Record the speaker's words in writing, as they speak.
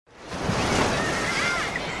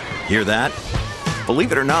Hear that?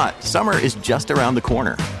 Believe it or not, summer is just around the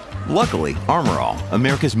corner. Luckily, Armor All,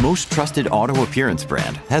 America's most trusted auto appearance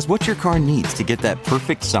brand, has what your car needs to get that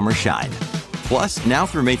perfect summer shine. Plus, now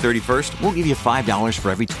through May 31st, we'll give you $5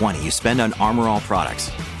 for every $20 you spend on Armor All products.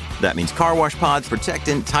 That means car wash pods,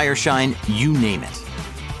 protectant, tire shine, you name it.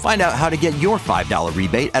 Find out how to get your $5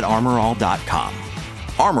 rebate at armorall.com.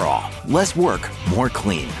 Armor All, less work, more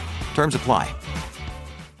clean. Terms apply.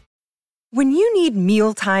 When you need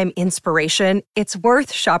mealtime inspiration, it's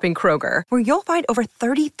worth shopping Kroger, where you'll find over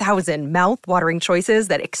 30,000 mouth-watering choices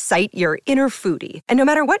that excite your inner foodie. And no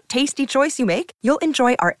matter what tasty choice you make, you'll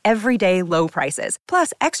enjoy our everyday low prices,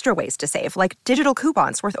 plus extra ways to save, like digital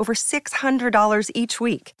coupons worth over $600 each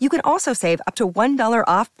week. You can also save up to $1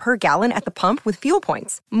 off per gallon at the pump with fuel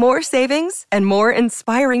points. More savings and more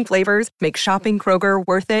inspiring flavors make shopping Kroger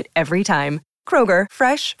worth it every time. Kroger,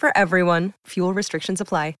 fresh for everyone. Fuel restrictions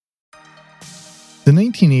apply. The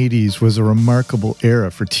 1980s was a remarkable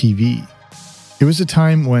era for TV. It was a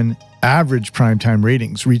time when average primetime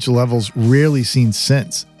ratings reached levels rarely seen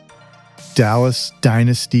since. Dallas,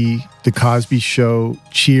 Dynasty, The Cosby Show,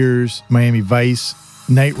 Cheers, Miami Vice,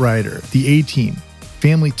 Knight Rider, The A-Team,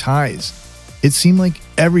 Family Ties. It seemed like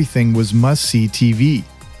everything was must-see TV.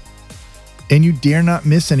 And you dare not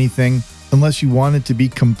miss anything unless you wanted to be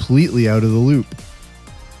completely out of the loop.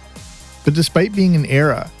 But despite being an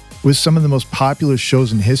era with some of the most popular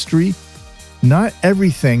shows in history, not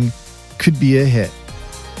everything could be a hit.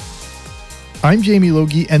 I'm Jamie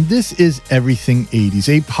Logie, and this is Everything 80s,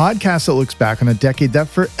 a podcast that looks back on a decade that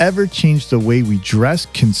forever changed the way we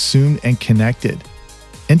dressed, consumed, and connected.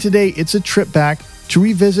 And today, it's a trip back to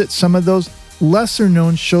revisit some of those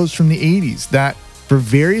lesser-known shows from the 80s that, for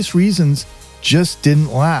various reasons, just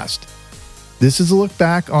didn't last. This is a look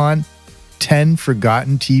back on 10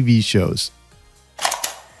 forgotten TV shows.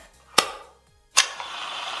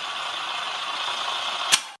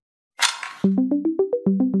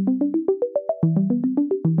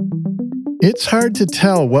 It's hard to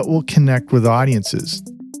tell what will connect with audiences,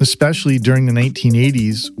 especially during the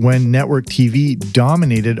 1980s when network TV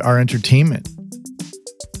dominated our entertainment.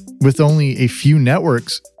 With only a few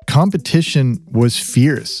networks, competition was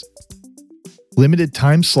fierce. Limited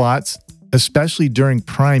time slots, especially during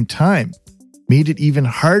prime time, made it even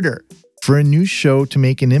harder for a new show to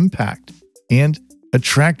make an impact and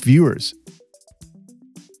attract viewers.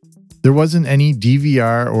 There wasn't any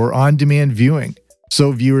DVR or on-demand viewing,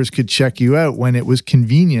 so viewers could check you out when it was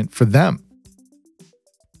convenient for them.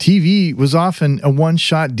 TV was often a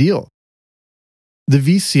one-shot deal. The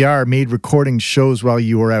VCR made recording shows while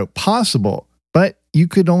you were out possible, but you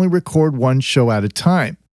could only record one show at a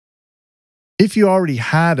time. If you already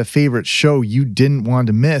had a favorite show you didn't want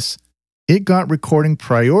to miss, it got recording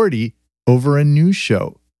priority over a new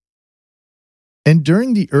show. And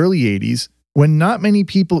during the early 80s, when not many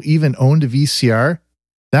people even owned a VCR,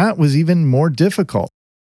 that was even more difficult.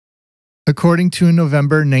 According to a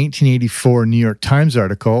November 1984 New York Times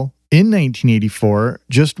article, in 1984,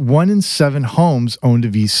 just 1 in 7 homes owned a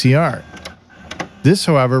VCR. This,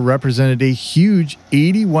 however, represented a huge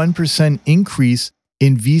 81% increase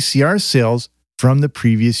in VCR sales from the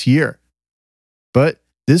previous year. But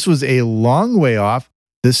this was a long way off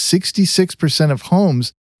the 66% of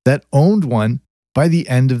homes that owned one by the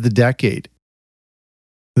end of the decade.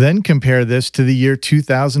 Then compare this to the year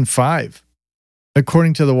 2005.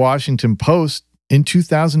 According to the Washington Post, in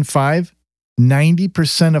 2005,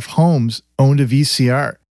 90% of homes owned a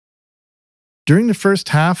VCR. During the first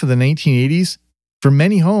half of the 1980s, for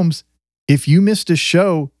many homes, if you missed a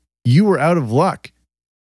show, you were out of luck.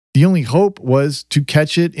 The only hope was to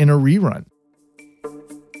catch it in a rerun.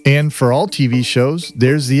 And for all TV shows,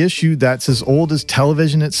 there's the issue that's as old as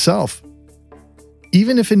television itself.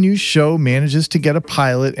 Even if a new show manages to get a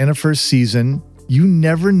pilot and a first season, you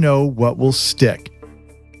never know what will stick.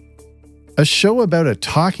 A show about a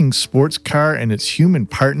talking sports car and its human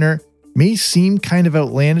partner may seem kind of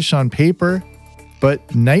outlandish on paper,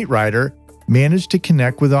 but Knight Rider managed to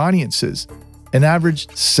connect with audiences and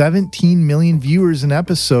averaged 17 million viewers an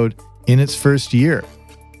episode in its first year.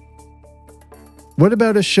 What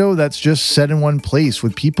about a show that's just set in one place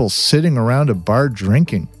with people sitting around a bar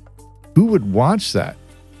drinking? Who would watch that?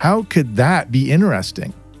 How could that be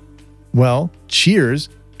interesting? Well, Cheers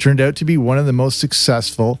turned out to be one of the most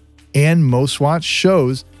successful and most watched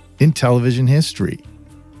shows in television history.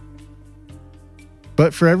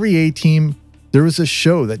 But for every A-Team, there was a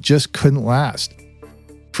show that just couldn't last.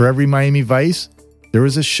 For every Miami Vice, there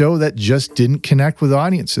was a show that just didn't connect with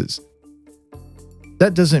audiences.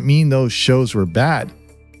 That doesn't mean those shows were bad.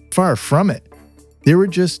 Far from it. There were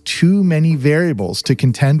just too many variables to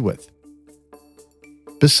contend with.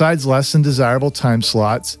 Besides less than desirable time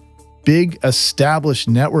slots, big established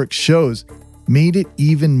network shows made it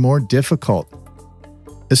even more difficult.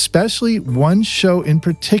 Especially one show in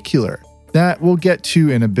particular that we'll get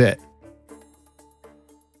to in a bit.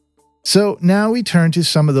 So now we turn to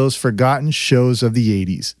some of those forgotten shows of the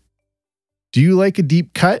 80s. Do you like a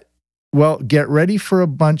deep cut? Well, get ready for a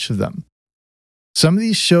bunch of them. Some of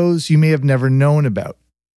these shows you may have never known about.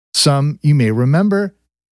 Some you may remember,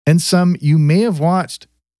 and some you may have watched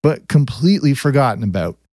but completely forgotten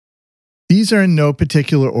about. These are in no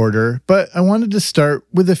particular order, but I wanted to start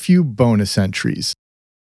with a few bonus entries.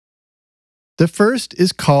 The first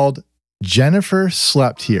is called Jennifer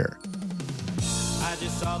Slept Here. I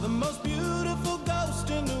just saw the most beautiful ghost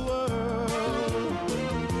in the world,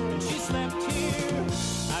 and she slept here.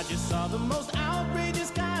 I just saw the most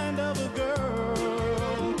outrageous kind of a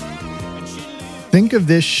girl, and she lived. Think of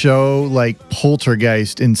this show like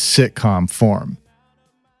Poltergeist in sitcom form.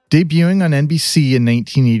 Debuting on NBC in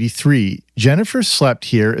 1983, Jennifer Slept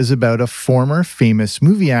Here is about a former famous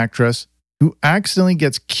movie actress who accidentally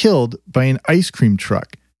gets killed by an ice cream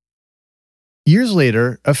truck. Years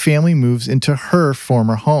later, a family moves into her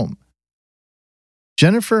former home.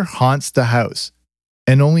 Jennifer haunts the house,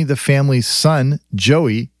 and only the family's son,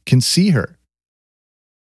 Joey, can see her.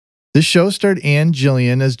 The show starred Ann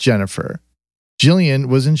Jillian as Jennifer. Jillian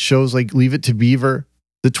was in shows like Leave It to Beaver,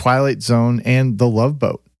 The Twilight Zone, and The Love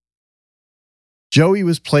Boat. Joey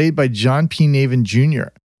was played by John P. Navin Jr.,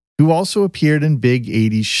 who also appeared in big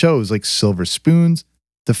 80s shows like Silver Spoons,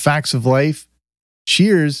 The Facts of Life,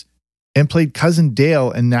 Cheers, and played Cousin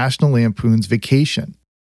Dale in National Lampoon's Vacation.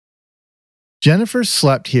 Jennifer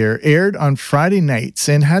Slept Here aired on Friday nights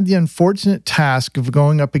and had the unfortunate task of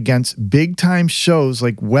going up against big-time shows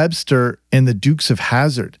like Webster and The Dukes of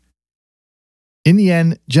Hazzard. In the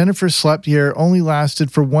end, Jennifer Slept Here only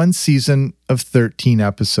lasted for one season of 13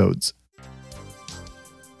 episodes.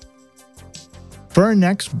 For our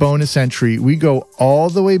next bonus entry, we go all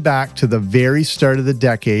the way back to the very start of the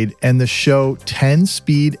decade and the show 10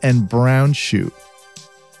 Speed and Brown Shoe.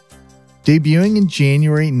 Debuting in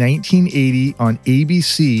January 1980 on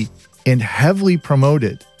ABC and heavily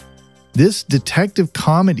promoted, this detective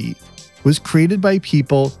comedy was created by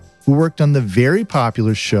people who worked on the very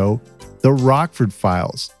popular show The Rockford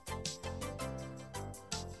Files.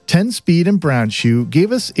 10 Speed and Brown Shoe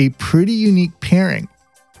gave us a pretty unique pairing,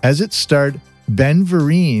 as it starred Ben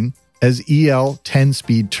Vereen as E.L.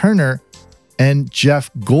 10-Speed Turner and Jeff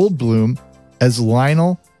Goldblum as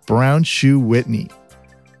Lionel Brown Shoe Whitney.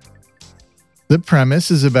 The premise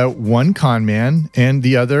is about one con man and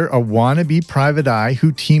the other a wannabe private eye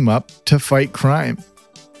who team up to fight crime.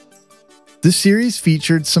 The series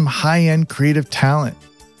featured some high-end creative talent,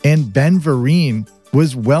 and Ben Vereen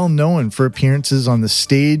was well known for appearances on the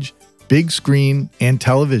stage, big screen, and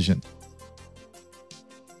television.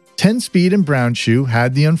 10 Speed and Brown Shoe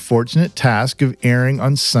had the unfortunate task of airing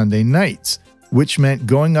on Sunday nights, which meant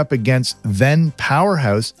going up against then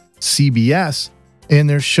powerhouse CBS and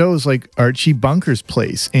their shows like Archie Bunker's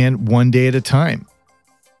Place and One Day at a Time.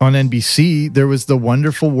 On NBC, there was The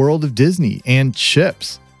Wonderful World of Disney and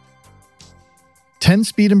Chips. 10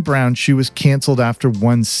 Speed and Brown Shoe was canceled after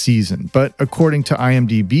one season, but according to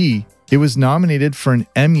IMDb, it was nominated for an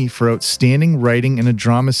Emmy for Outstanding Writing in a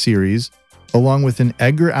Drama Series, along with an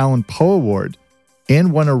Edgar Allan Poe Award,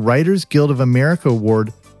 and won a Writers Guild of America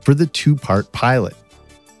Award for the two-part pilot.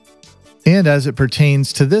 And as it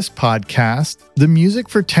pertains to this podcast, the music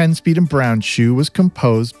for 10 Speed and Brown Shoe was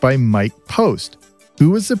composed by Mike Post, who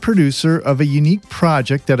was the producer of a unique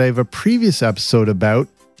project that I have a previous episode about,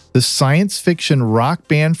 the science fiction rock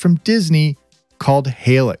band from Disney called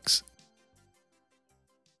Helix.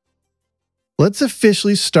 Let's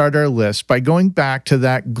officially start our list by going back to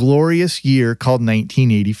that glorious year called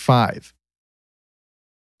 1985.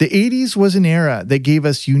 The 80s was an era that gave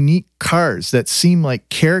us unique cars that seemed like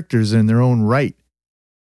characters in their own right.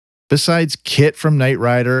 Besides Kit from Knight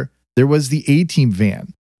Rider, there was the A-Team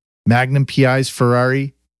van, Magnum PI's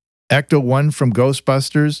Ferrari, Ecto-1 from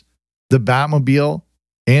Ghostbusters, the Batmobile,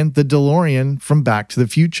 and the DeLorean from Back to the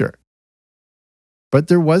Future. But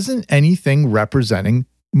there wasn't anything representing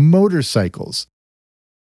motorcycles.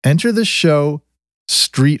 Enter the show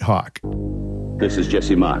Street Hawk. This is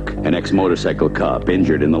Jesse Mock, an ex-motorcycle cop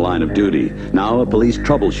injured in the line of duty. Now a police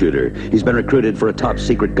troubleshooter. He's been recruited for a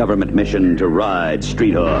top-secret government mission to ride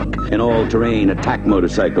Street Hawk, an all-terrain attack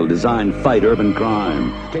motorcycle designed to fight urban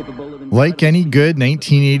crime. Capable of... Like any good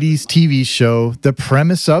 1980s TV show, the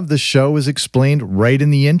premise of the show is explained right in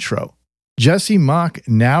the intro. Jesse Mock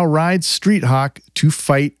now rides Street Hawk to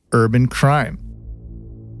fight urban crime.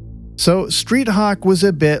 So Street Hawk was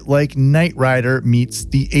a bit like Knight Rider meets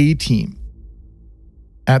the A-Team.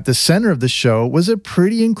 At the center of the show was a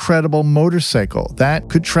pretty incredible motorcycle that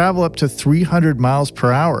could travel up to 300 miles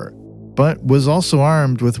per hour, but was also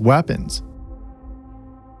armed with weapons.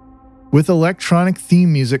 With electronic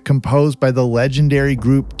theme music composed by the legendary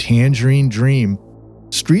group Tangerine Dream,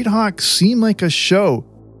 Street Hawk seemed like a show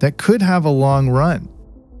that could have a long run.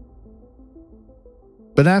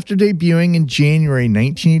 But after debuting in January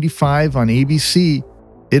 1985 on ABC,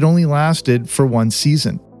 it only lasted for one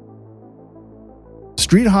season.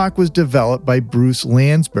 Street Hawk was developed by Bruce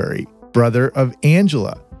Lansbury, brother of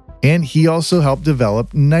Angela, and he also helped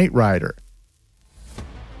develop Knight Rider.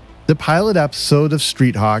 The pilot episode of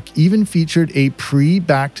Street Hawk even featured a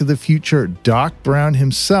pre-Back to the Future Doc Brown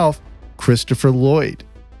himself, Christopher Lloyd.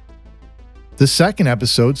 The second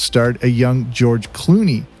episode starred a young George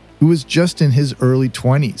Clooney, who was just in his early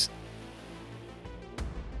 20s.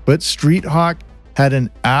 But Street Hawk had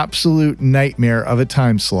an absolute nightmare of a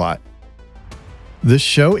time slot. The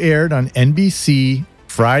show aired on NBC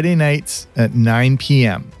Friday nights at 9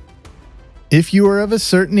 p.m. If you were of a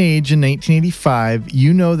certain age in 1985,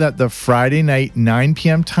 you know that the Friday night 9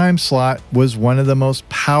 p.m. time slot was one of the most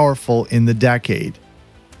powerful in the decade.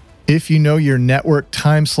 If you know your network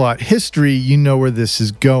time slot history, you know where this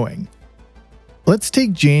is going. Let's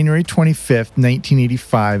take January 25th,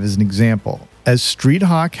 1985 as an example, as Street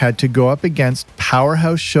Hawk had to go up against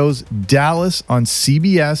powerhouse shows Dallas on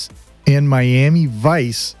CBS and Miami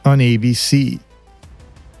Vice on ABC.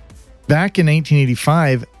 Back in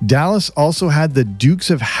 1985, Dallas also had the Dukes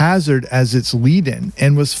of Hazzard as its lead-in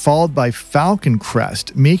and was followed by Falcon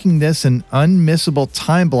Crest, making this an unmissable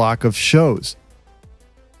time block of shows.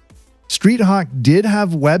 Street Hawk did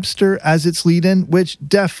have Webster as its lead-in, which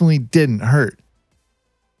definitely didn't hurt.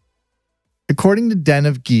 According to Den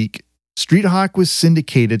of Geek, Street Hawk was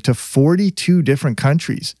syndicated to 42 different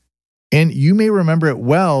countries, and you may remember it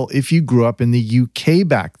well if you grew up in the UK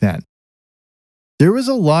back then. There was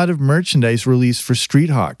a lot of merchandise released for Street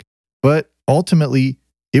Hawk, but ultimately,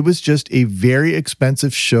 it was just a very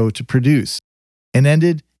expensive show to produce, and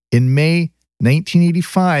ended in May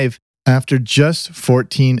 1985 after just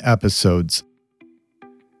 14 episodes.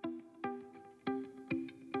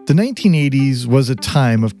 The 1980s was a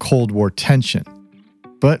time of Cold War tension,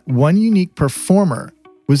 but one unique performer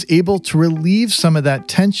was able to relieve some of that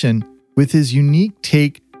tension with his unique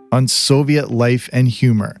take on Soviet life and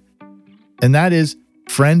humor. And that is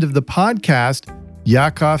friend of the podcast,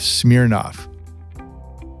 Yakov Smirnoff.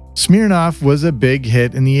 Smirnoff was a big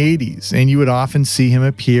hit in the 80s, and you would often see him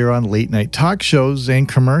appear on late-night talk shows and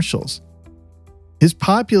commercials. His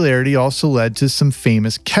popularity also led to some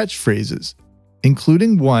famous catchphrases,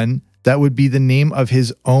 including one that would be the name of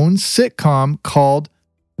his own sitcom called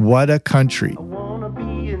What a Country. I wanna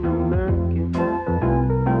be an American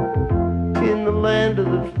in the land of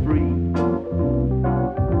the free.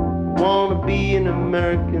 Wanna be an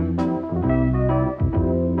American,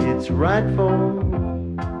 it's rightful.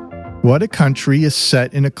 What a Country is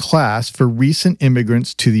set in a class for recent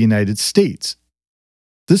immigrants to the United States.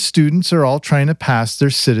 The students are all trying to pass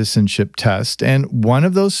their citizenship test, and one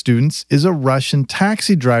of those students is a Russian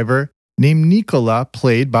taxi driver named Nikola,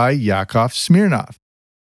 played by Yakov Smirnoff.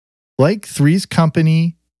 Like Three's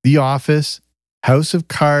Company, The Office, House of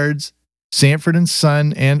Cards, Sanford &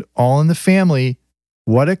 Son, and All in the Family,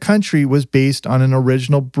 What a Country was based on an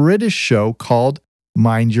original British show called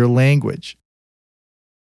Mind Your Language.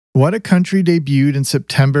 What a Country debuted in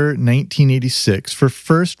September 1986 for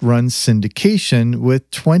first-run syndication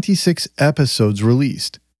with 26 episodes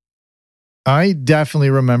released. I definitely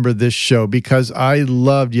remember this show because I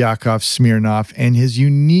loved Yakov Smirnoff and his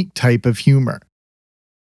unique type of humor.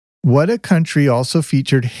 What a Country also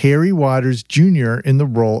featured Harry Waters Jr. in the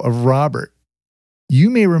role of Robert. You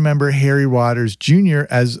may remember Harry Waters Jr.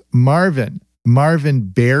 as Marvin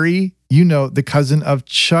Berry, the cousin of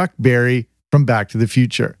Chuck Berry from Back to the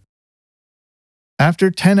Future.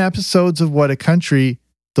 After 10 episodes of What a Country,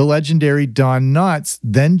 the legendary Don Knotts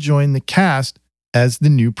then joined the cast as the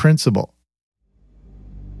new principal.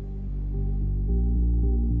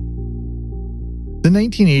 The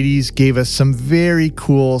 1980s gave us some very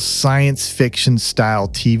cool science fiction style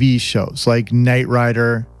TV shows like Knight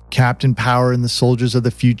Rider, Captain Power and the Soldiers of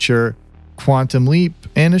the Future, Quantum Leap,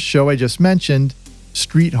 and a show I just mentioned,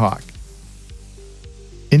 Street Hawk.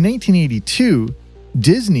 In 1982,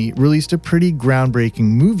 Disney released a pretty groundbreaking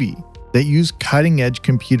movie that used cutting-edge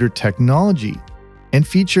computer technology and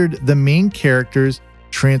featured the main characters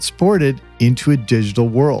transported into a digital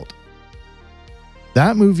world.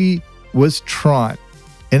 That movie was Tron,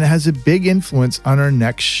 and it has a big influence on our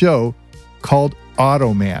next show called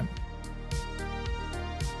Automan.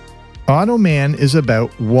 Automan is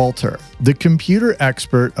about Walter, the computer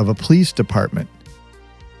expert of a police department.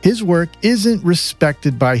 His work isn't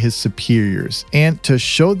respected by his superiors, and to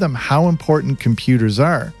show them how important computers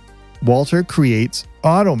are, Walter creates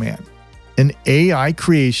Automan, an AI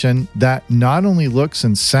creation that not only looks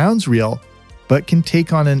and sounds real, but can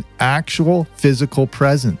take on an actual physical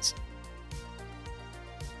presence.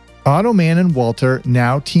 Automan and Walter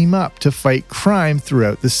now team up to fight crime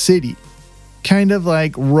throughout the city, kind of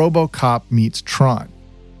like RoboCop meets Tron.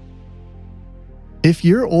 If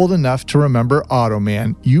you're old enough to remember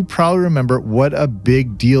Automan, you probably remember what a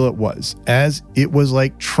big deal it was, as it was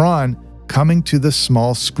like Tron coming to the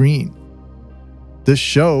small screen. The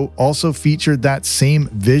show also featured that same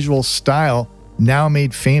visual style now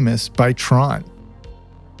made famous by Tron.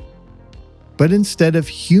 But instead of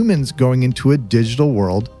humans going into a digital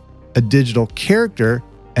world, a digital character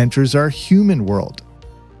enters our human world.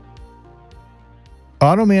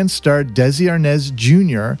 Automan starred Desi Arnaz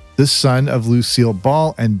Jr., the son of Lucille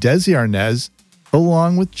Ball and Desi Arnaz,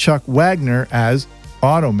 along with Chuck Wagner as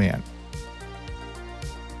Automan.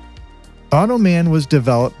 Automan was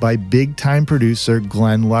developed by big-time producer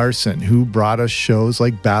Glenn Larson, who brought us shows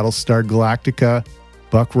like Battlestar Galactica,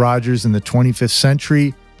 Buck Rogers in the 25th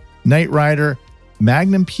Century, Knight Rider,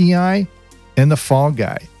 Magnum P.I., and The Fall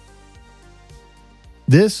Guy.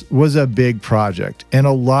 This was a big project, and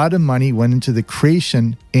a lot of money went into the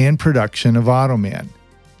creation and production of Automan,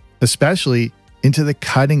 especially into the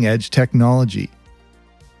cutting-edge technology.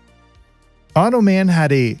 Automan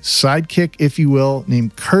had a sidekick, if you will,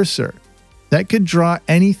 named Cursor, that could draw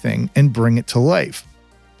anything and bring it to life,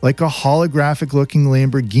 like a holographic-looking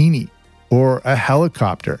Lamborghini or a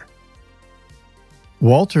helicopter.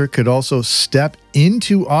 Walter could also step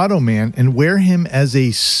into Automan and wear him as a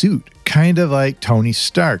suit, kind of like Tony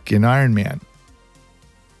Stark in Iron Man.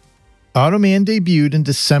 Automan debuted in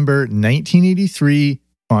December 1983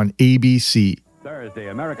 on ABC. Thursday,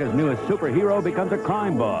 America's newest superhero becomes a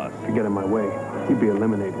crime boss. If you get in my way, he'd be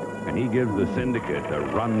eliminated. And he gives the syndicate a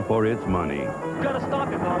run for its money. Gotta stop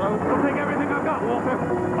him, Otto. We'll take everything I've got, Walter.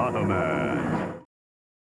 Automan.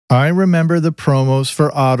 I remember the promos for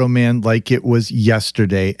Automan like it was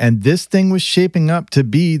yesterday, and this thing was shaping up to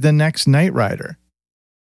be the next Knight Rider.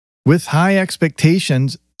 With high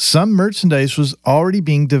expectations, some merchandise was already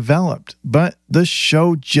being developed, but the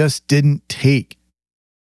show just didn't take.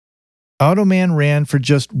 Automan ran for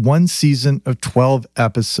just one season of 12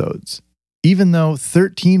 episodes, even though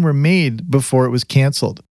 13 were made before it was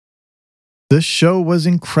canceled. The show was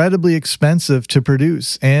incredibly expensive to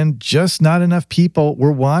produce, and just not enough people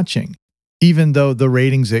were watching, even though the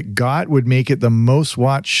ratings it got would make it the most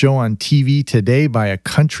watched show on TV today by a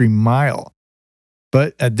country mile.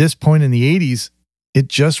 But at this point in the 80s, it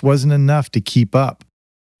just wasn't enough to keep up.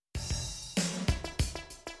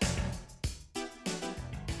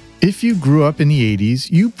 If you grew up in the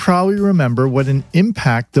 80s, you probably remember what an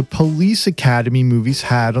impact the Police Academy movies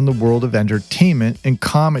had on the world of entertainment and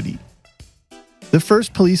comedy. The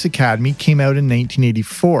first Police Academy came out in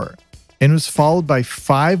 1984 and was followed by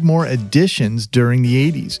 5 more editions during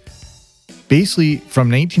the 80s. Basically, from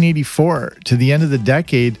 1984 to the end of the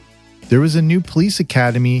decade, there was a new Police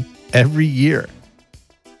Academy every year.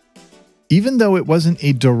 Even though it wasn't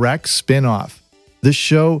a direct spin-off, the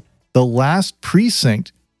show The Last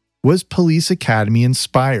Precinct was Police Academy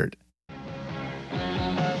inspired.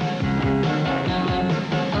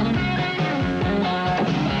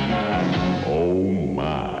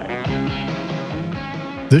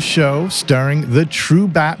 The show, starring the true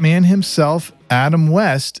Batman himself, Adam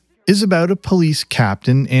West, is about a police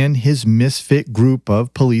captain and his misfit group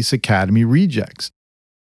of Police Academy rejects.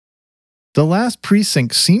 The Last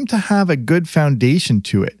Precinct seemed to have a good foundation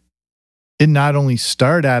to it. It not only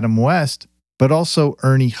starred Adam West, but also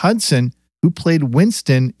Ernie Hudson, who played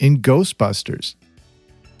Winston in Ghostbusters.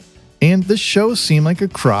 And the show seemed like a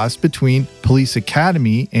cross between Police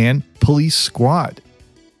Academy and Police Squad.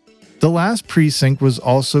 The Last Precinct was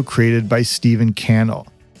also created by Stephen Cannell,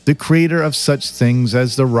 the creator of such things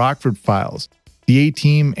as The Rockford Files, The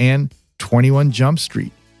A-Team, and 21 Jump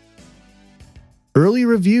Street. Early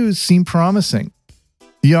reviews seemed promising.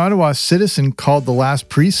 The Ottawa Citizen called The Last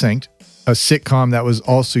Precinct, a sitcom that was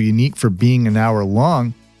also unique for being an hour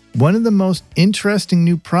long, one of the most interesting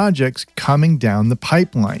new projects coming down the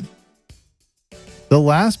pipeline. The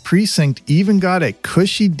Last Precinct even got a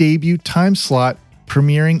cushy debut time slot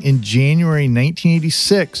premiering in January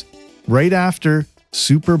 1986, right after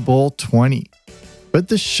Super Bowl 20. But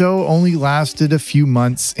the show only lasted a few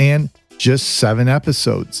months and just 7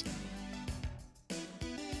 episodes.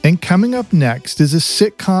 And coming up next is a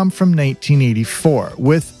sitcom from 1984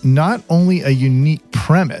 with not only a unique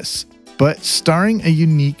premise, but starring a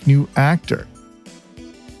unique new actor.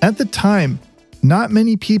 At the time, not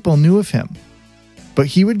many people knew of him, but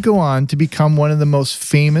he would go on to become one of the most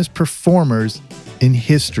famous performers in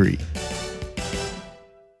history.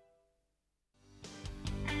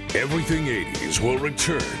 Everything 80s will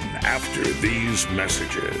return after these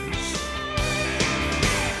messages.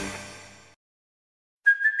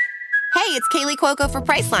 Hey, it's Kaylee Cuoco for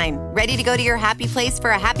Priceline. Ready to go to your happy place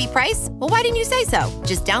for a happy price? Well, why didn't you say so?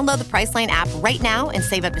 Just download the Priceline app right now and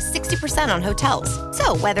save up to 60% on hotels.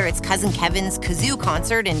 So whether it's Cousin Kevin's Kazoo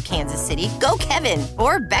Concert in Kansas City, go Kevin,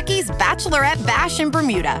 or Becky's Bachelorette Bash in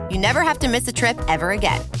Bermuda, you never have to miss a trip ever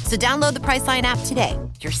again. So download the Priceline app today.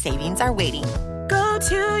 Your savings are waiting. Go to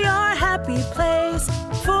your happy place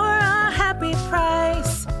for a happy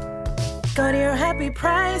price. Go to your happy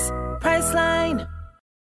price, Priceline.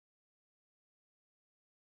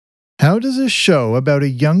 How does a show about a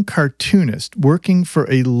young cartoonist working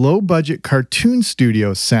for a low-budget cartoon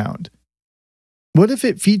studio sound? What if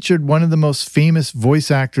it featured one of the most famous voice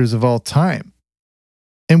actors of all time?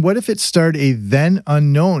 And what if it starred a then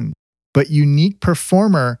unknown but unique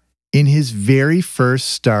performer in his very first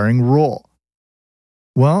starring role?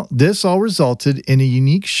 Well, this all resulted in a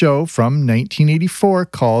unique show from 1984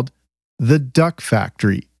 called The Duck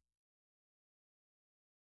Factory.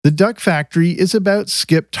 The Duck Factory is about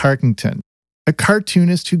Skip Tarkington, a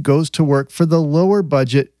cartoonist who goes to work for the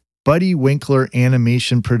lower-budget Buddy Winkler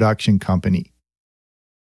Animation Production Company.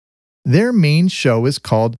 Their main show is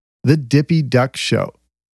called The Dippy Duck Show,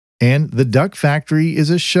 and The Duck Factory is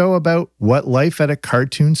a show about what life at a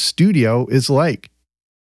cartoon studio is like.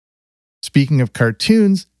 Speaking of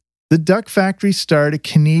cartoons, The Duck Factory starred a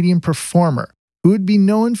Canadian performer who would be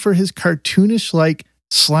known for his cartoonish-like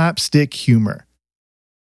slapstick humor.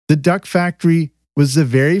 The Duck Factory was the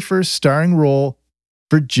very first starring role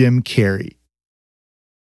for Jim Carrey.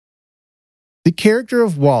 The character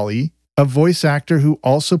of Wally, a voice actor who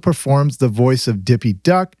also performs the voice of Dippy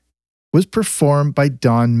Duck, was performed by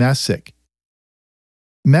Don Messick.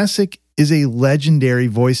 Messick is a legendary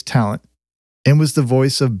voice talent and was the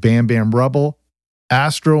voice of Bam Bam Rubble,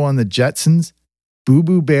 Astro on the Jetsons, Boo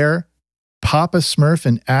Boo Bear, Papa Smurf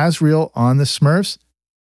and Azrael on the Smurfs,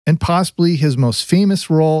 and possibly his most famous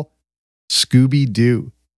role,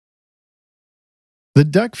 Scooby-Doo. The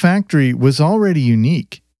Duck Factory was already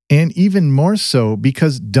unique, and even more so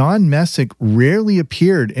because Don Messick rarely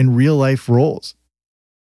appeared in real-life roles.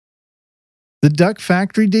 The Duck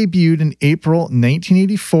Factory debuted in April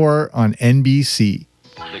 1984 on NBC.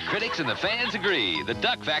 The critics and the fans agree. The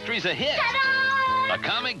Duck Factory's a hit. A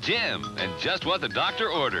comic gem, and just what the doctor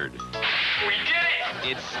ordered. We did it!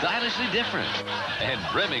 It's stylishly different and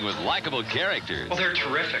brimming with likable characters. Well, they're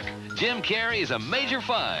terrific. Jim Carrey is a major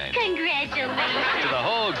find. Congratulations. To the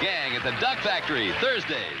whole gang at the Duck Factory,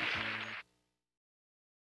 Thursdays.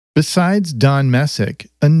 Besides Don Messick,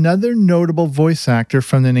 another notable voice actor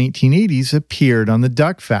from the 1980s appeared on the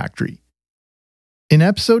Duck Factory. In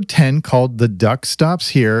episode 10 called The Duck Stops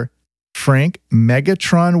Here, Frank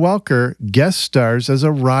Megatron Welker guest stars as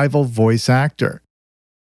a rival voice actor.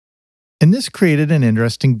 And this created an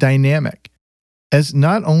interesting dynamic, as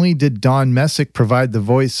not only did Don Messick provide the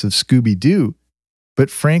voice of Scooby-Doo,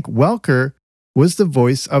 but Frank Welker was the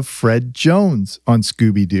voice of Fred Jones on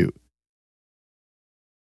Scooby-Doo.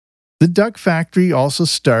 The Duck Factory also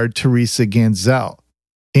starred Teresa Ganzel,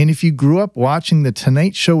 and if you grew up watching The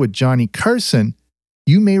Tonight Show with Johnny Carson,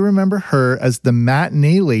 you may remember her as the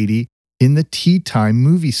matinee lady in the Tea Time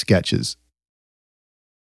movie sketches.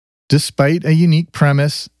 Despite a unique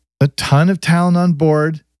premise, a ton of talent on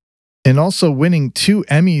board, and also winning 2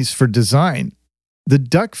 Emmys for design, The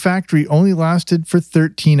Duck Factory only lasted for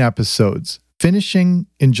 13 episodes, finishing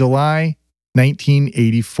in July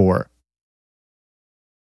 1984.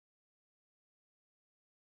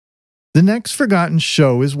 The next forgotten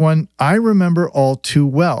show is one I remember all too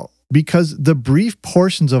well, because the brief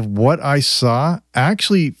portions of what I saw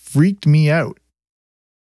actually freaked me out.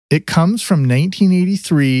 It comes from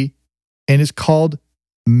 1983 and is called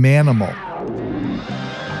Manimal.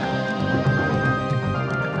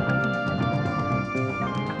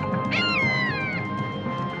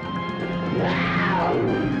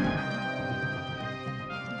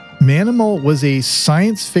 Manimal was a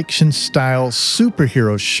science fiction style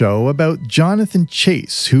superhero show about Jonathan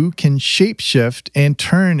Chase, who can shapeshift and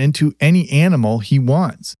turn into any animal he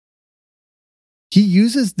wants. He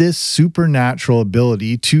uses this supernatural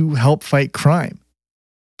ability to help fight crime.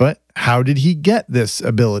 But how did he get this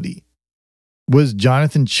ability? Was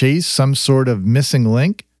Jonathan Chase some sort of missing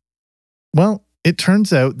link? Well, it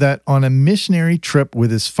turns out that on a missionary trip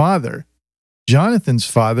with his father, Jonathan's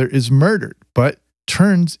father is murdered, but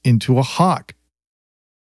turns into a hawk.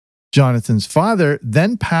 Jonathan's father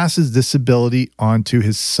then passes this ability on to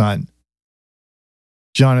his son.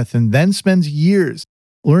 Jonathan then spends years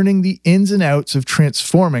learning the ins and outs of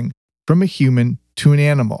transforming from a human to an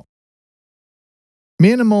animal.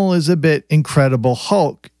 Manimal is a bit Incredible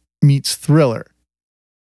Hulk meets Thriller.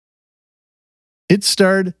 It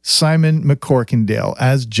starred Simon McCorkindale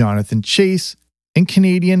as Jonathan Chase and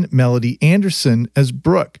Canadian Melody Anderson as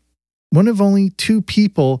Brooke, one of only 2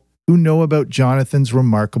 people who know about Jonathan's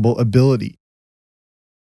remarkable ability.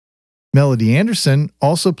 Melody Anderson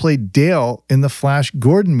also played Dale in the Flash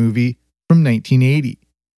Gordon movie from 1980.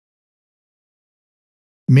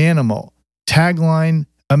 Manimal, tagline,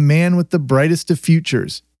 a man with the brightest of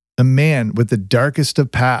futures, a man with the darkest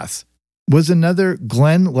of paths, was another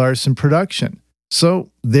Glenn Larson production,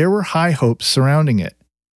 so there were high hopes surrounding it.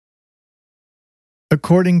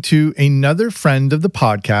 According to another friend of the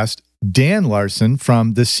podcast, Dan Larson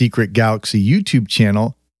from the Secret Galaxy YouTube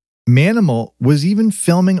channel, Manimal was even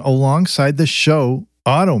filming alongside the show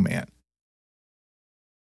Automan.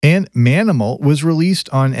 And Manimal was released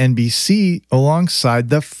on NBC alongside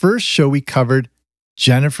the first show we covered,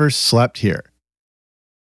 Jennifer Slept Here.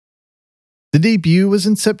 The debut was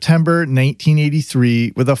in September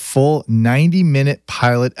 1983 with a full 90-minute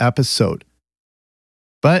pilot episode.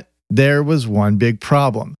 But there was one big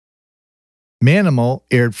problem. Manimal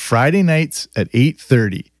aired Friday nights at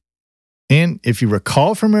 8:30. And if you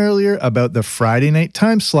recall from earlier about the Friday night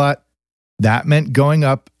time slot, that meant going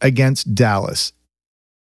up against Dallas.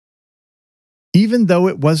 Even though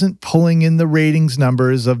it wasn't pulling in the ratings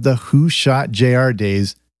numbers of the Who Shot JR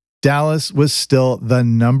days, Dallas was still the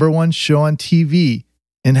 #1 show on TV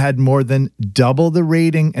and had more than double the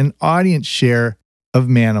rating and audience share of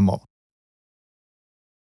Manimal.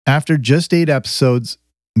 After just 8 episodes,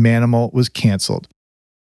 Manimal was canceled.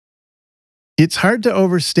 It's hard to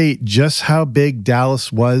overstate just how big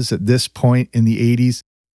Dallas was at this point in the 80s.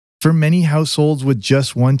 For many households with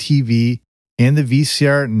just one TV and the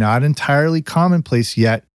VCR not entirely commonplace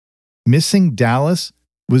yet, missing Dallas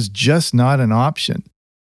was just not an option.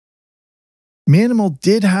 Manimal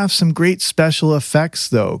did have some great special effects,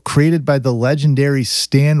 though, created by the legendary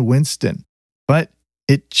Stan Winston, but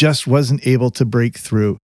it just wasn't able to break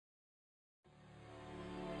through.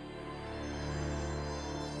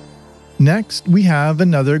 Next, we have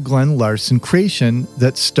another Glenn Larson creation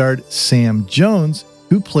that starred Sam Jones,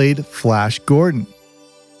 who played Flash Gordon.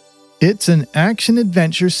 It's an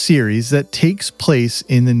action-adventure series that takes place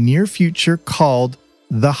in the near future called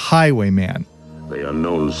The Highwayman. They are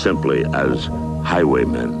known simply as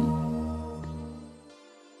Highwaymen.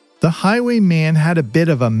 The Highwayman had a bit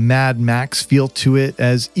of a Mad Max feel to it,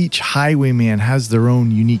 as each Highwayman has their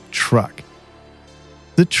own unique truck.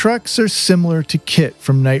 The trucks are similar to KITT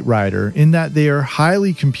from Knight Rider in that they are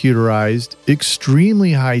highly computerized,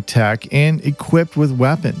 extremely high-tech, and equipped with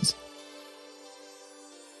weapons.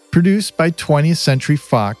 Produced by 20th Century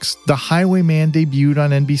Fox, The Highwayman debuted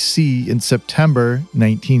on NBC in September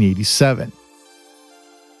 1987.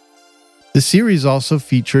 The series also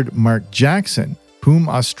featured Mark Jackson, whom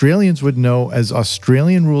Australians would know as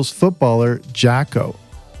Australian rules footballer Jacko.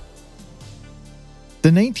 The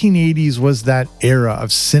 1980s was that era of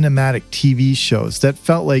cinematic TV shows that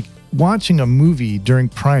felt like watching a movie during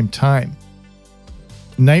prime time.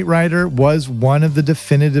 Knight Rider was one of the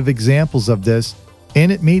definitive examples of this,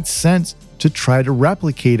 and it made sense to try to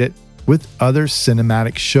replicate it with other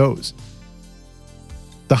cinematic shows.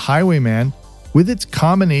 The Highwayman, with its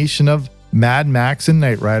combination of Mad Max and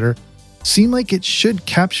Knight Rider, seemed like it should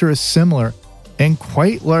capture a similar and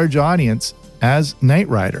quite large audience as Knight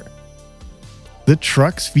Rider. The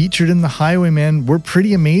trucks featured in The Highwayman were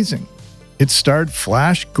pretty amazing. It starred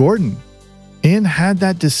Flash Gordon and had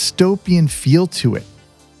that dystopian feel to it.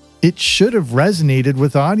 It should have resonated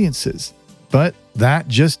with audiences, but that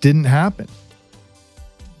just didn't happen.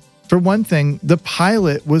 For one thing, the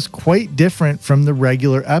pilot was quite different from the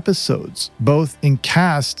regular episodes, both in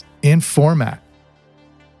cast and format.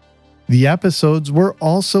 The episodes were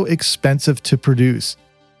also expensive to produce,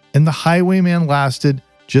 and The Highwayman lasted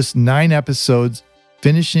just 9 episodes,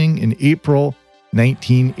 finishing in April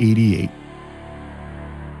 1988.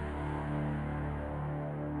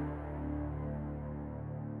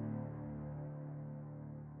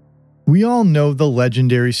 We all know the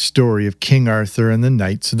legendary story of King Arthur and the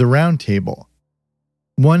Knights of the Round Table.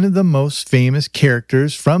 One of the most famous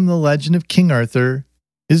characters from the legend of King Arthur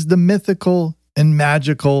is the mythical and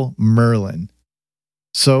magical Merlin.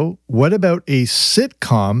 So, what about a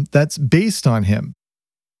sitcom that's based on him?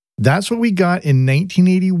 That's what we got in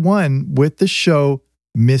 1981 with the show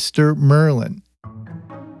Mr. Merlin.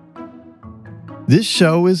 This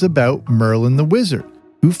show is about Merlin the Wizard,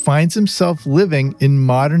 who finds himself living in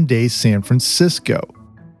modern-day San Francisco.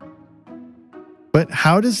 But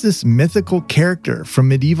how does this mythical character from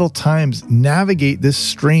medieval times navigate this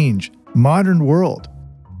strange, modern world?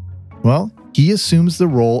 Well, he assumes the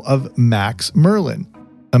role of Max Merlin,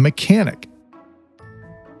 a mechanic.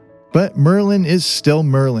 But Merlin is still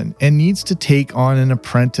Merlin and needs to take on an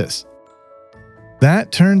apprentice.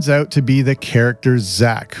 That turns out to be the character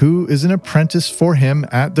Zach, who is an apprentice for him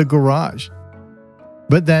at the garage.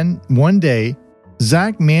 But then, one day,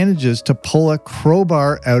 Zach manages to pull a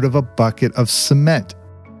crowbar out of a bucket of cement.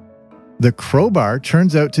 The crowbar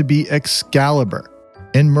turns out to be Excalibur,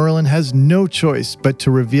 and Merlin has no choice but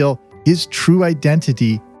to reveal his true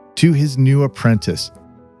identity to his new apprentice.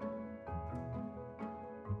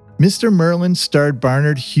 Mr. Merlin starred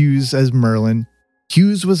Barnard Hughes as Merlin.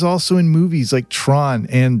 Hughes was also in movies like Tron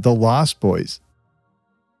and The Lost Boys.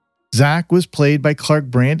 Zach was played by Clark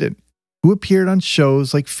Brandon, who appeared on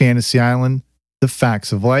shows like Fantasy Island, The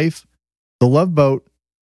Facts of Life, The Love Boat,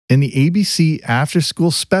 and the ABC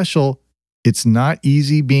after-school special, It's Not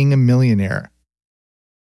Easy Being a Millionaire.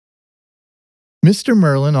 Mr.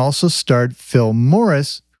 Merlin also starred Phil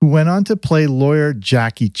Morris, who went on to play lawyer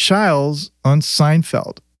Jackie Chiles on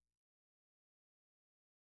Seinfeld.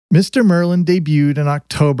 Mr. Merlin debuted in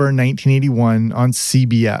October 1981 on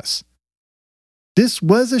CBS. This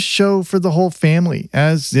was a show for the whole family,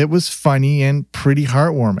 as it was funny and pretty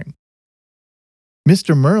heartwarming.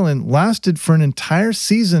 Mr. Merlin lasted for an entire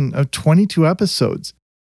season of 22 episodes,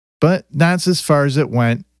 but that's as far as it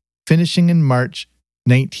went, finishing in March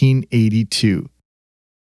 1982.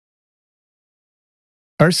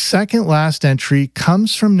 Our second last entry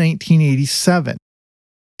comes from 1987.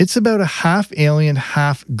 It's about a half alien,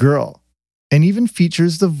 half girl, and even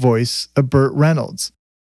features the voice of Burt Reynolds.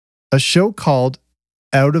 A show called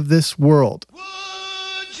Out of This World.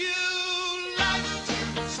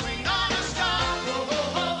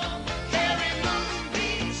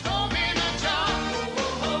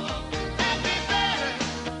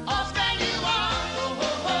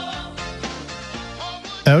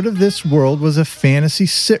 Out of This World was a fantasy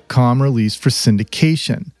sitcom released for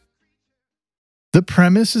syndication. The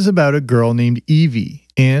premise is about a girl named Evie,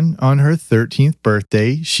 and on her 13th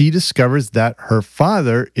birthday, she discovers that her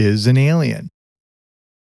father is an alien.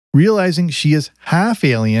 Realizing she is half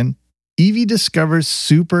alien, Evie discovers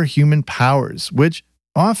superhuman powers, which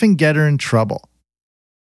often get her in trouble.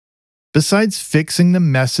 Besides fixing the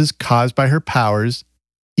messes caused by her powers,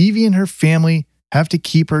 Evie and her family have to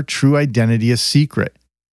keep her true identity a secret.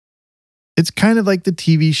 It's kind of like the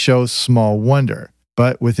TV show Small Wonder,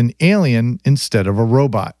 but with an alien instead of a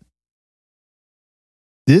robot.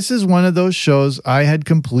 This is one of those shows I had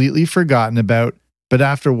completely forgotten about, but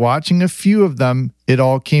after watching a few of them, it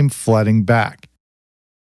all came flooding back.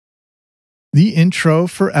 The intro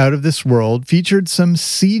for Out of This World featured some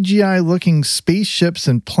CGI-looking spaceships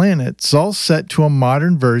and planets, all set to a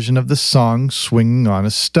modern version of the song Swinging on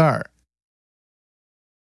a Star.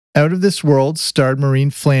 Out of This World starred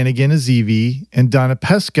Maureen Flanagan as Evie and Donna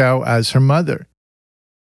Pescow as her mother.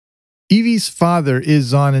 Evie's father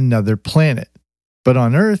is on another planet, but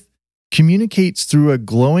on Earth, communicates through a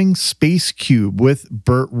glowing space cube with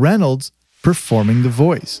Burt Reynolds performing the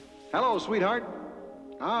voice. Hello, sweetheart.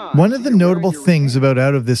 One of the notable things about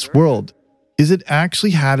Out of This World is it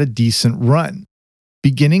actually had a decent run,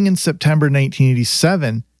 beginning in September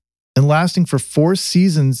 1987 and lasting for 4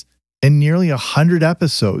 seasons and nearly 100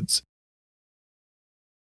 episodes.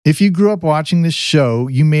 If you grew up watching this show,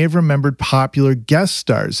 you may have remembered popular guest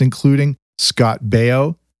stars, including Scott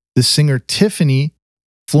Baio, the singer Tiffany,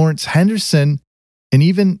 Florence Henderson, and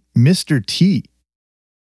even Mr. T.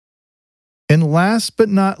 And last but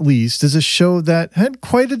not least is a show that had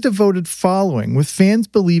quite a devoted following, with fans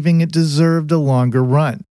believing it deserved a longer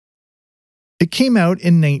run. It came out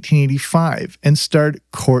in 1985 and starred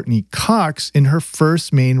Courtney Cox in her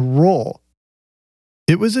first main role.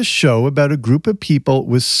 It was a show about a group of people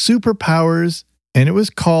with superpowers, and it was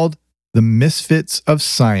called The Misfits of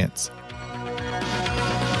Science.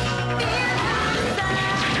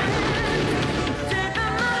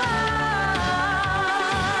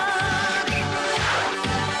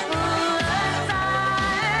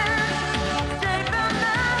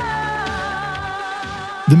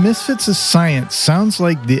 The Misfits of Science sounds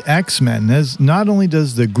like the X-Men, as not only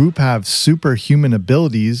does the group have superhuman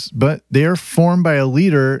abilities, but they are formed by a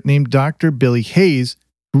leader named Dr. Billy Hayes,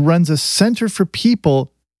 who runs a center for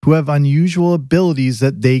people who have unusual abilities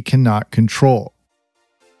that they cannot control.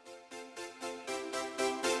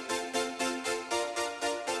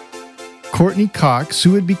 Courtney Cox,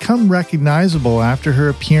 who had become recognizable after her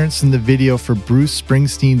appearance in the video for Bruce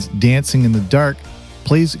Springsteen's Dancing in the Dark,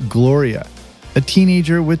 plays Gloria, a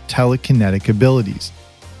teenager with telekinetic abilities.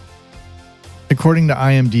 According to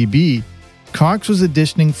IMDb, Cox was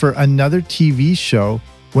auditioning for another TV show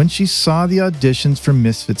when she saw the auditions for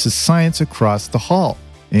Misfits of Science across the hall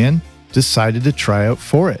and decided to try out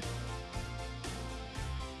for it.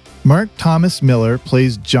 Mark Thomas Miller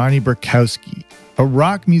plays Johnny Burkowski, a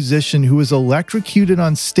rock musician who was electrocuted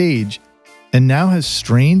on stage and now has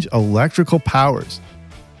strange electrical powers.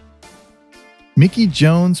 Mickey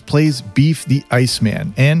Jones plays Beef the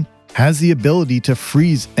Iceman and has the ability to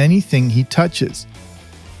freeze anything he touches.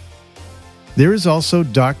 There is also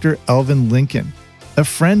Dr. Elvin Lincoln, a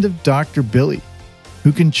friend of Dr. Billy,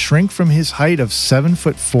 who can shrink from his height of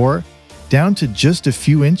 7'4" down to just a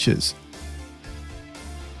few inches.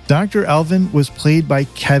 Dr. Elvin was played by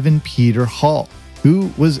Kevin Peter Hall,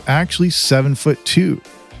 who was actually 7'2".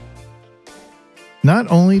 Not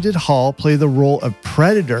only did Hall play the role of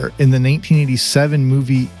Predator in the 1987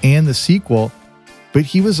 movie and the sequel, but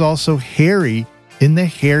he was also Harry in the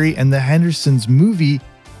Harry and the Hendersons movie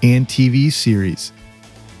and TV series.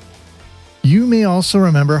 You may also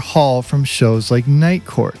remember Hall from shows like Night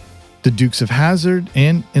Court, The Dukes of Hazzard,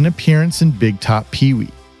 and an appearance in Big Top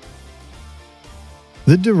Pee-wee.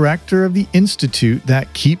 The director of the institute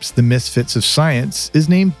that keeps the Misfits of Science is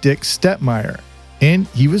named Dick Stettmeyer, and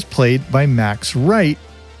he was played by Max Wright,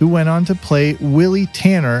 who went on to play Willie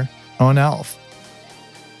Tanner on Alf.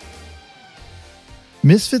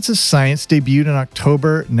 Misfits of Science debuted in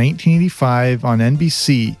October 1985 on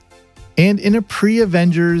NBC, and in a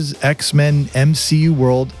pre-Avengers X-Men MCU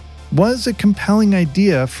world, was a compelling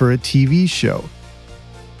idea for a TV show.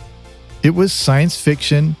 It was science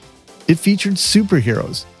fiction, it featured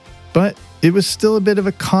superheroes, but it was still a bit of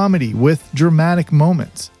a comedy with dramatic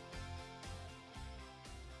moments.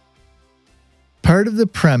 Part of the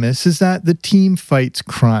premise is that the team fights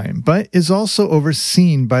crime, but is also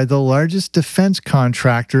overseen by the largest defense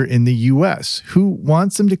contractor in the US, who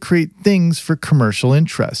wants them to create things for commercial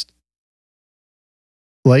interest.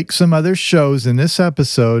 Like some other shows in this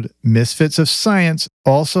episode, Misfits of Science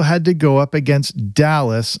also had to go up against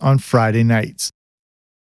Dallas on Friday nights.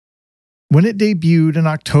 When it debuted in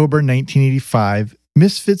October 1985,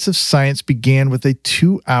 Misfits of Science began with a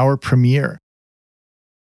 2-hour premiere.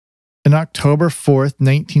 An October 4th,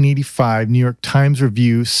 1985 New York Times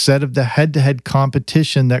review said of the head-to-head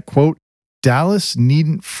competition that, quote, Dallas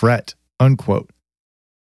needn't fret, unquote.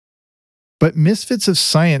 But Misfits of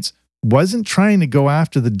Science wasn't trying to go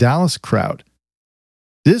after the Dallas crowd.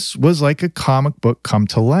 This was like a comic book come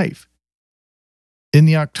to life. In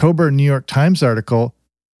the October New York Times article,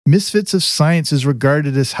 Misfits of Science is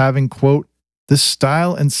regarded as having, quote, the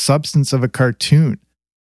style and substance of a cartoon,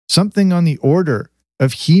 something on the order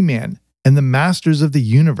of He-Man and the Masters of the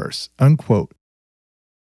Universe, unquote.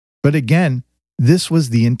 But again, this was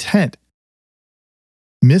the intent.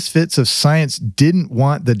 Misfits of Science didn't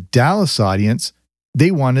want the Dallas audience, they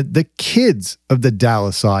wanted the kids of the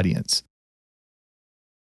Dallas audience.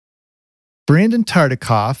 Brandon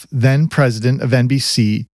Tartikoff, then president of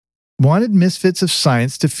NBC, wanted Misfits of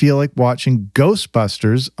Science to feel like watching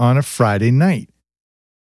Ghostbusters on a Friday night.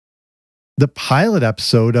 The pilot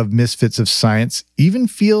episode of Misfits of Science even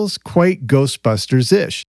feels quite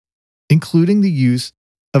Ghostbusters-ish, including the use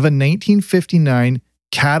of a 1959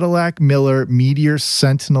 Cadillac Miller Meteor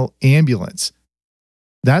Sentinel ambulance.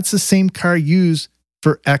 That's the same car used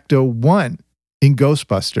for Ecto-1 in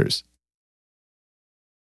Ghostbusters.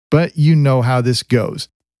 But you know how this goes.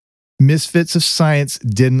 Misfits of Science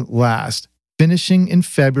didn't last, finishing in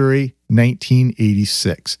February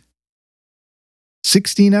 1986.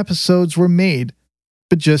 16 episodes were made,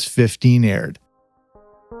 but just 15 aired.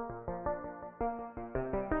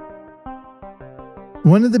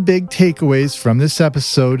 One of the big takeaways from this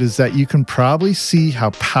episode is that you can probably see how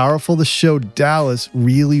powerful the show Dallas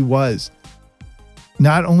really was.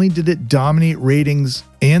 Not only did it dominate ratings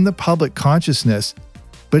and the public consciousness,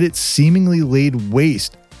 but it seemingly laid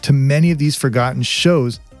waste to many of these forgotten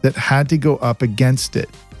shows that had to go up against it.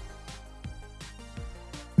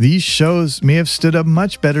 These shows may have stood a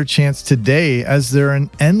much better chance today, as there are an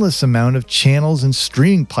endless amount of channels and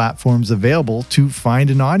streaming platforms available to find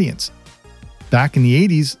an audience. Back in the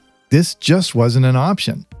 80s, this just wasn't an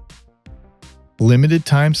option. Limited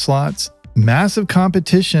time slots, massive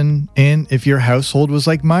competition, and if your household was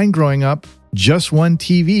like mine growing up, just one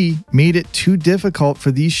TV made it too difficult for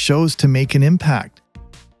these shows to make an impact.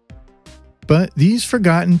 But these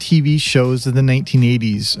forgotten TV shows of the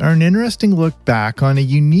 1980s are an interesting look back on a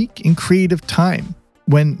unique and creative time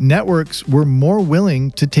when networks were more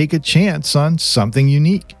willing to take a chance on something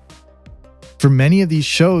unique. For many of these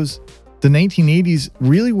shows, the 1980s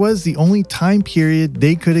really was the only time period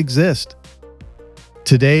they could exist.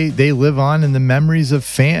 Today, they live on in the memories of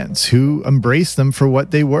fans who embrace them for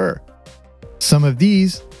what they were. Some of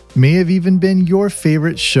these may have even been your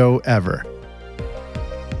favorite show ever.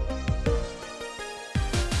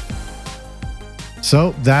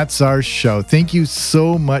 So that's our show. Thank you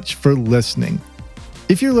so much for listening.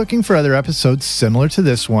 If you're looking for other episodes similar to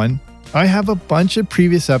this one, I have a bunch of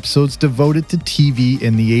previous episodes devoted to TV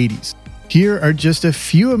in the 80s. Here are just a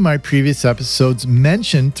few of my previous episodes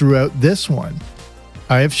mentioned throughout this one.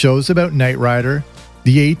 I have shows about Knight Rider,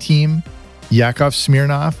 The A-Team, Yakov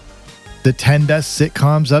Smirnoff, the 10 best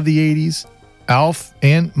sitcoms of the 80s, Alf,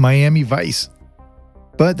 and Miami Vice.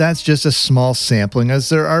 But that's just a small sampling, as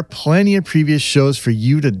there are plenty of previous shows for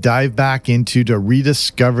you to dive back into to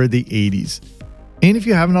rediscover the 80s. And if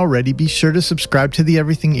you haven't already, be sure to subscribe to the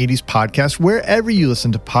Everything 80s podcast wherever you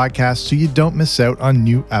listen to podcasts so you don't miss out on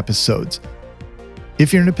new episodes.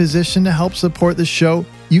 If you're in a position to help support the show,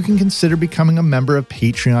 you can consider becoming a member of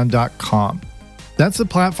Patreon.com. That's the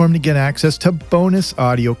platform to get access to bonus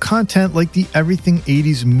audio content like the Everything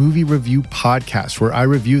 80s Movie Review podcast, where I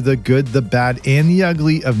review the good, the bad, and the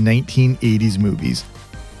ugly of 1980s movies.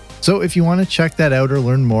 So if you want to check that out or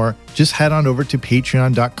learn more, just head on over to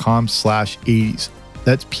patreon.com/80s.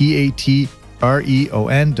 That's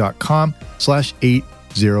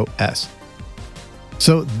patreon.com/80s.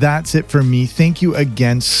 So that's it for me. Thank you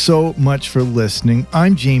again so much for listening.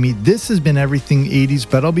 I'm Jamie. This has been Everything 80s,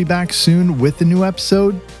 but I'll be back soon with a new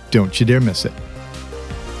episode. Don't you dare miss it.